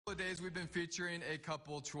Days we've been featuring a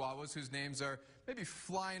couple Chihuahuas whose names are maybe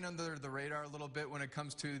flying under the radar a little bit when it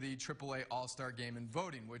comes to the AAA All-Star Game and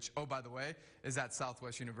voting, which, oh, by the way, is at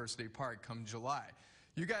Southwest University Park come July.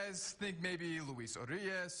 You guys think maybe Luis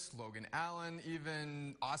Urias, Logan Allen,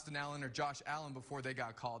 even Austin Allen or Josh Allen before they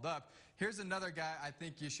got called up. Here's another guy I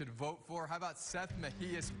think you should vote for. How about Seth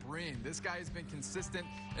Mejias-Brean? This guy has been consistent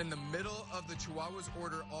in the middle of the Chihuahuas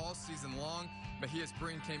order all season long.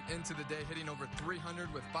 Mejias-Brean came into the day hitting over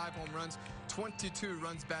 300 with 5 home runs, 22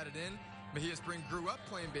 runs batted in. Mejias-Brean grew up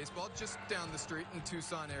playing baseball just down the street in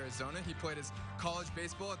Tucson, Arizona. He played his college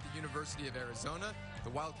baseball at the University of Arizona.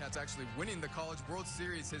 The Wildcats actually winning the College World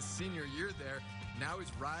Series his senior year there. Now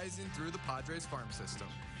he's rising through the Padres farm system.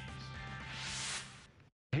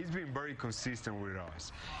 He's been very consistent with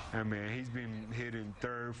us. I mean, he's been hitting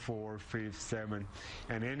 3rd, 4th, 5th, 7th,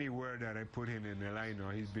 and anywhere that I put him in the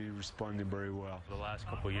lineup, he's been responding very well. The last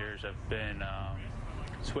couple of years, I've been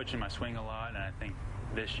switching my swing a lot, and I think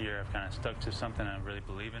this year I've kind of stuck to something and I really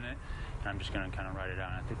believe in it, and I'm just going to kind of write it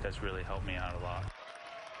out, and I think that's really helped me out a lot.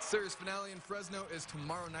 Series finale in Fresno is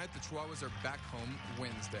tomorrow night. The Chihuahuas are back home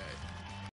Wednesday.